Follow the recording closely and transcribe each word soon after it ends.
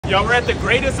Y'all, we're at the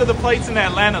greatest of the plates in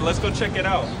Atlanta. Let's go check it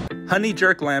out. Honey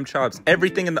jerk lamb chops,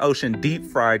 everything in the ocean, deep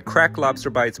fried, cracked lobster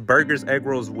bites, burgers, egg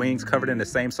rolls, wings, covered in the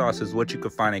same sauce as what you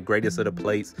could find at Greatest of the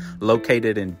Plates,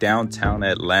 located in downtown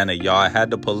Atlanta. Y'all, I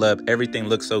had to pull up. Everything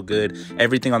looks so good.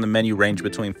 Everything on the menu range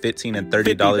between $15 and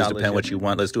 $30, depending what you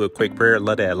want. Let's do a quick prayer.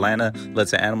 Love to Atlanta, love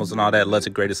to animals and all that. Love to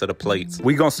Greatest of the Plates.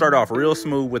 We gonna start off real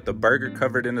smooth with the burger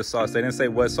covered in the sauce. They didn't say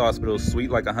what sauce, but it was sweet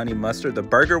like a honey mustard. The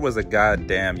burger was a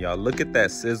goddamn, y'all. Look at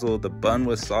that sizzle. The bun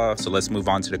was soft. So let's move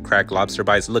on to the cracked lobster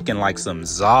bites, looking like some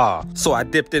za. So I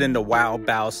dipped it in the Wild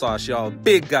Bao sauce, y'all.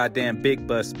 Big goddamn big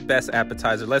best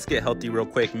appetizer. Let's get healthy real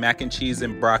quick. Mac and cheese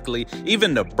and broccoli.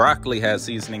 Even the broccoli has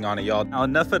seasoning on it, y'all. Now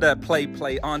enough of that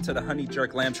play onto the honey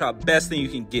jerk lamb chop. Best thing you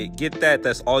can get that.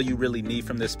 That's all you really need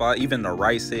from this spot. Even the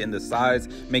rice hitting the sides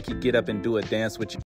make you get up and do a dance with you.